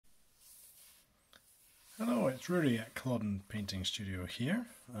It's Rory at Culloden Painting Studio here,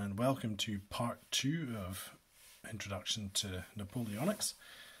 and welcome to part 2 of Introduction to Napoleonics,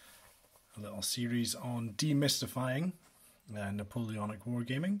 a little series on demystifying Napoleonic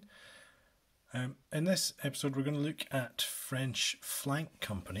wargaming. In this episode we're going to look at French flank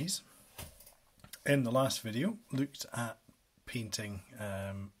companies. In the last video looked at painting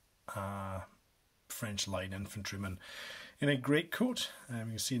a French line infantryman in a greatcoat. You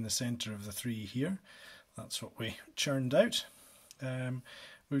can see in the centre of the three here. That's what we churned out. We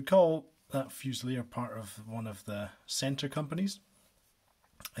would call that fusilier part of one of the centre companies.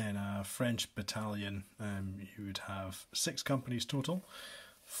 In a French battalion, you would have 6 companies total,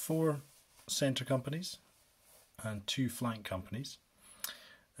 4 centre companies and 2 flank companies.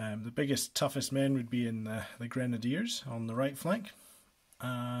 The biggest, toughest men would be in the grenadiers on the right flank,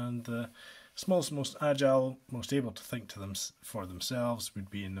 and the smallest, most agile, most able to think for themselves would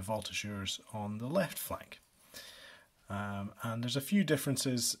be in the voltigeurs on the left flank. And there's a few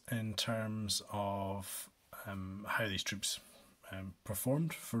differences in terms of how these troops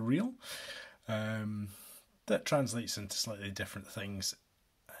performed for real. That translates into slightly different things.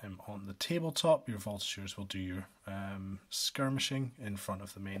 On the tabletop, your voltigeurs will do your skirmishing in front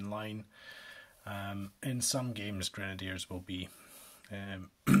of the main line. In some games, grenadiers will be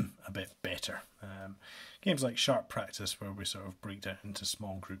a bit better. Games like Sharp Practice, where we sort of break down into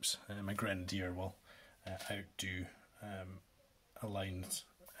small groups, a grenadier will outdo a line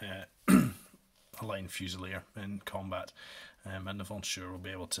fusilier in combat, and the voltigeur will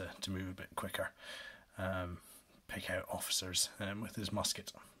be able to move a bit quicker, pick out officers with his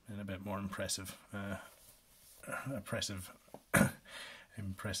musket in a bit more impressive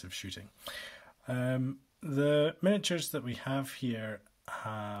shooting. The miniatures that we have here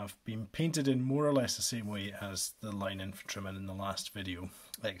have been painted in more or less the same way as the line infantryman in the last video,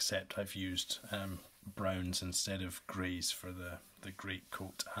 except I've used browns instead of greys for the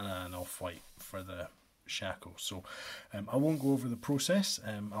greatcoat and an off-white for the shako. So I won't go over the process.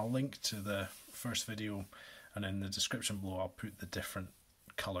 I'll link to the first video, and in the description below I'll put the different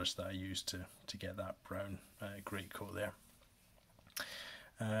colours that I used to get that brown greatcoat there.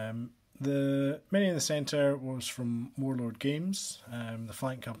 The mini in the centre was from Warlord Games. The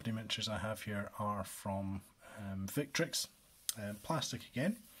flank company miniatures I have here are from Victrix, plastic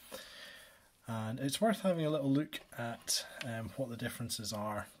again. And it's worth having a little look at what the differences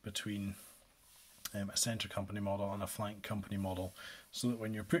are between a centre company model and a flank company model, so that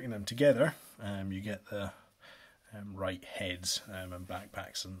when you're putting them together you get the right heads and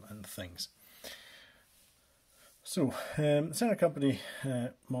backpacks and things. So, the centre company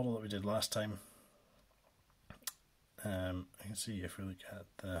model that we did last time, you can see if we look at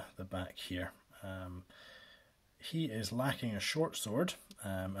the back here, he is lacking a short sword,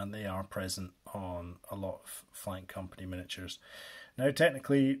 and they are present on a lot of flank company miniatures. Now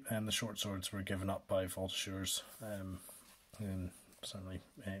technically the short swords were given up by voltigeurs in certainly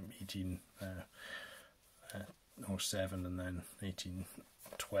 1807 and then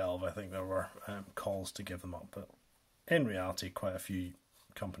 1812 I think there were calls to give them up, but in reality quite a few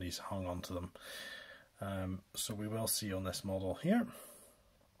companies hung on to them. So we will see on this model here,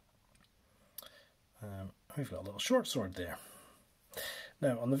 we've got a little short sword there.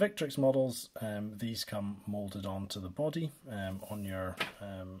 Now on the Victrix models, these come moulded onto the body. On your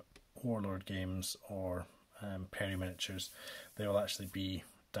Warlord Games or Perry miniatures, they will actually be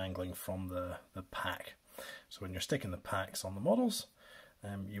dangling from the pack. So when you're sticking the packs on the models,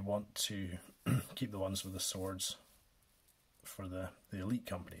 you want to keep the ones with the swords for the elite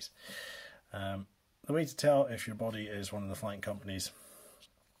companies. The way to tell if your body is one of the flank companies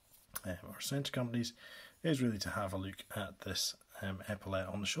or centre companies is really to have a look at this epaulette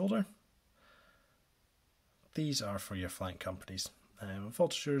on the shoulder. These are for your flank companies.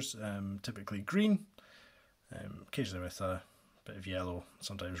 Voltigeurs typically green, occasionally with a bit of yellow,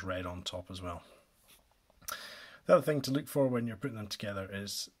 sometimes red on top as well. The other thing to look for when you're putting them together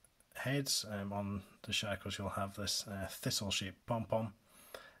is heads. On the shakos you'll have this thistle-shaped pom-pom.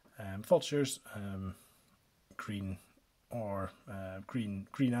 Voltigeurs green or green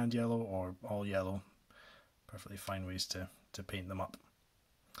and yellow, or all yellow. Perfectly fine ways to paint them up.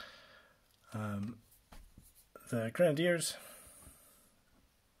 The grenadiers,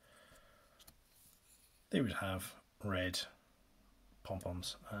 they would have red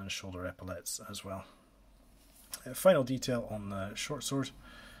pom-poms and shoulder epaulettes as well. Final detail on the short sword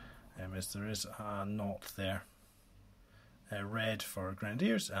is there is a knot there, red for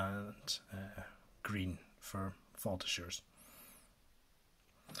grenadiers and green for voltigeurs.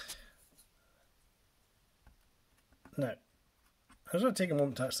 Now, I was going to take a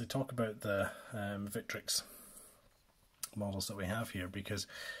moment to actually talk about the Victrix models that we have here, because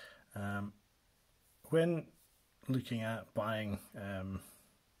when looking at buying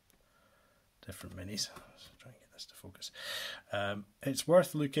different minis, let's try and get this to focus, it's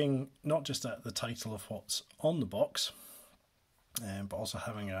worth looking not just at the title of what's on the box, but also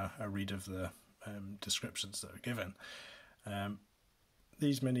having a read of the descriptions that are given.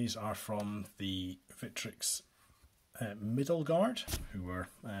 These minis are from the Victrix Middle Guard, who were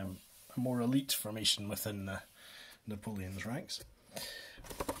a more elite formation within the Napoleon's ranks.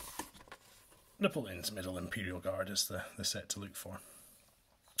 Napoleon's Middle Imperial Guard is the set to look for.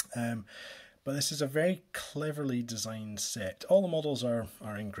 But this is a very cleverly designed set. All the models are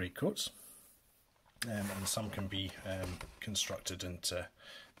in greatcoats, and some can be constructed into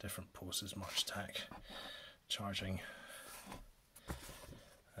different poses: march, tack, charging,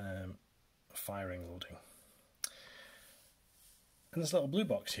 firing, loading. In this little blue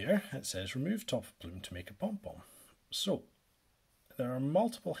box here, it says remove top of plume to make a pom-pom. So there are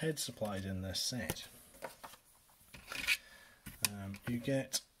multiple heads supplied in this set. You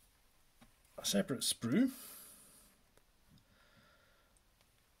get a separate sprue,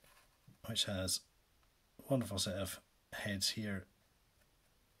 which has a wonderful set of heads here,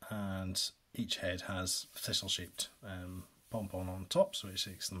 and each head has thistle shaped pom-pom on top, so it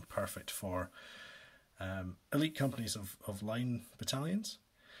makes them perfect for elite companies of line battalions.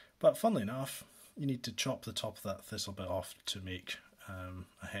 But funnily enough, you need to chop the top of that thistle bit off to make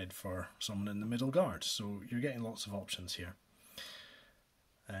a head for someone in the middle guard, so you're getting lots of options here.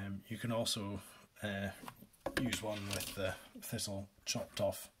 You can also use one with the thistle chopped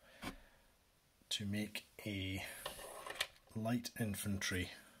off to make a light infantry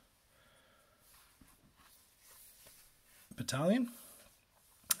battalion.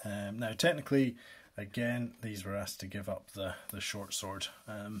 Now technically, again, these were asked to give up the short sword,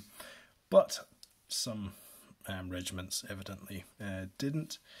 but some regiments evidently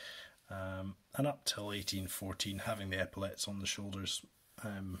didn't, and up till 1814 having the epaulettes on the shoulders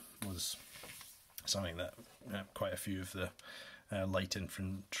was something that quite a few of the light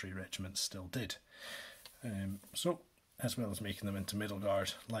infantry regiments still did. So as well as making them into middle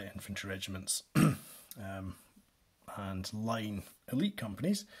guard, light infantry regiments and line elite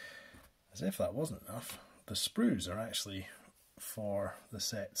companies, as if that wasn't enough, the sprues are actually for the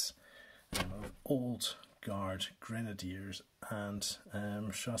sets of old guard grenadiers and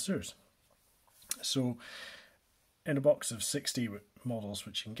chasseurs. So in a box of 60 models,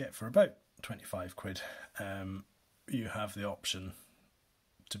 which you can get for about 25 quid, you have the option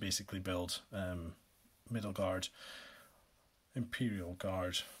to basically build middle guard, imperial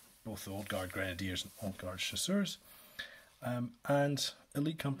guard, both the old guard grenadiers and old guard chasseurs, and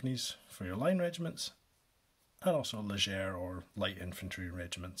elite companies for your line regiments, and also leger or light infantry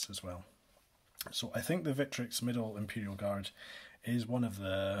regiments as well. So I think the Victrix Middle Imperial Guard is one of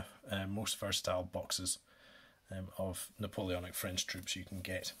the most versatile boxes of Napoleonic French troops you can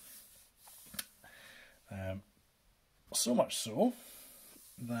get. So much so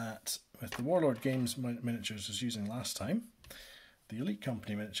that with the Warlord Games miniatures I was using last time, the Elite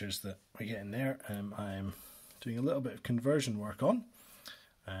Company miniatures that we get in there, I'm doing a little bit of conversion work on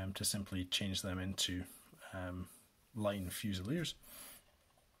to simply change them into line fusiliers.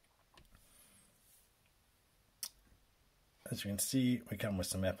 As you can see, we come with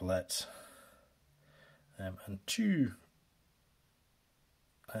some epaulettes and two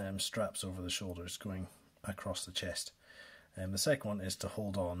straps over the shoulders going across the chest. The second one is to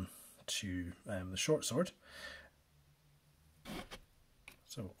hold on to the short sword.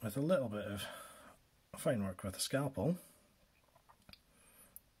 So with a little bit of fine work with a scalpel,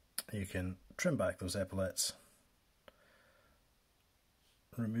 you can trim back those epaulettes,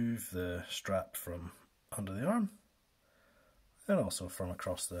 remove the strap from under the arm, and also from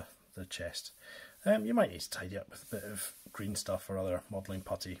across the chest. You might need to tidy up with a bit of green stuff or other modelling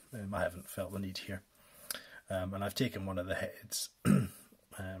putty. I haven't felt the need here. And I've taken one of the heads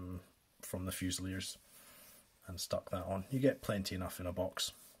from the fusiliers and stuck that on. You get plenty enough in a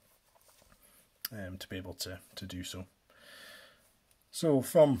box to be able to do so. So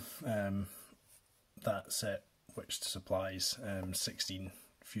from that set, which supplies 16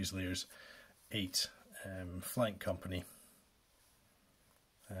 fusiliers, 8 flank company,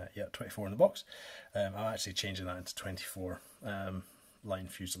 24 in the box, I'm actually changing that into 24 line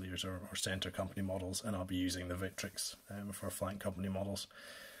fusiliers or centre company models, and I'll be using the Victrix for flank company models,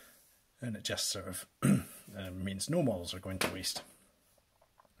 and it just sort of means no models are going to waste.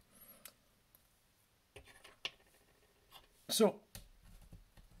 So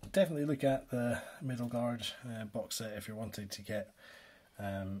definitely look at the Middle Guard box set if you're wanting to get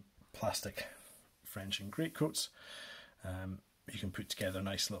plastic French and greatcoats. You can put together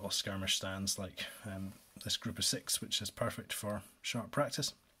nice little skirmish stands like this group of 6, which is perfect for sharp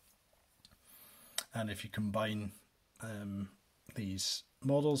practice. And if you combine these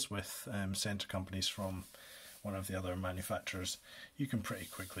models with centre companies from one of the other manufacturers, you can pretty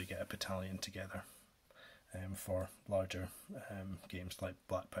quickly get a battalion together for larger games like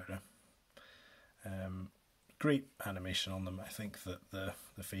Black Powder. Great animation on them. I think that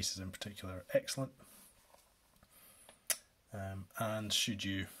the faces in particular are excellent. And should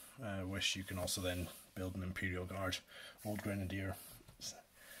you wish, you can also then build an Imperial Guard Old Grenadier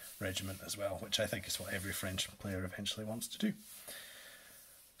regiment as well, which I think is what every French player eventually wants to do.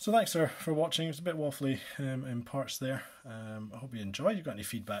 So thanks for watching. It was a bit waffly in parts there. I hope you enjoyed. If you've got any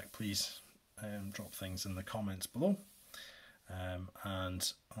feedback, please drop things in the comments below.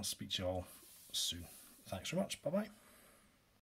 And I'll speak to you all soon. Thanks very much. Bye bye.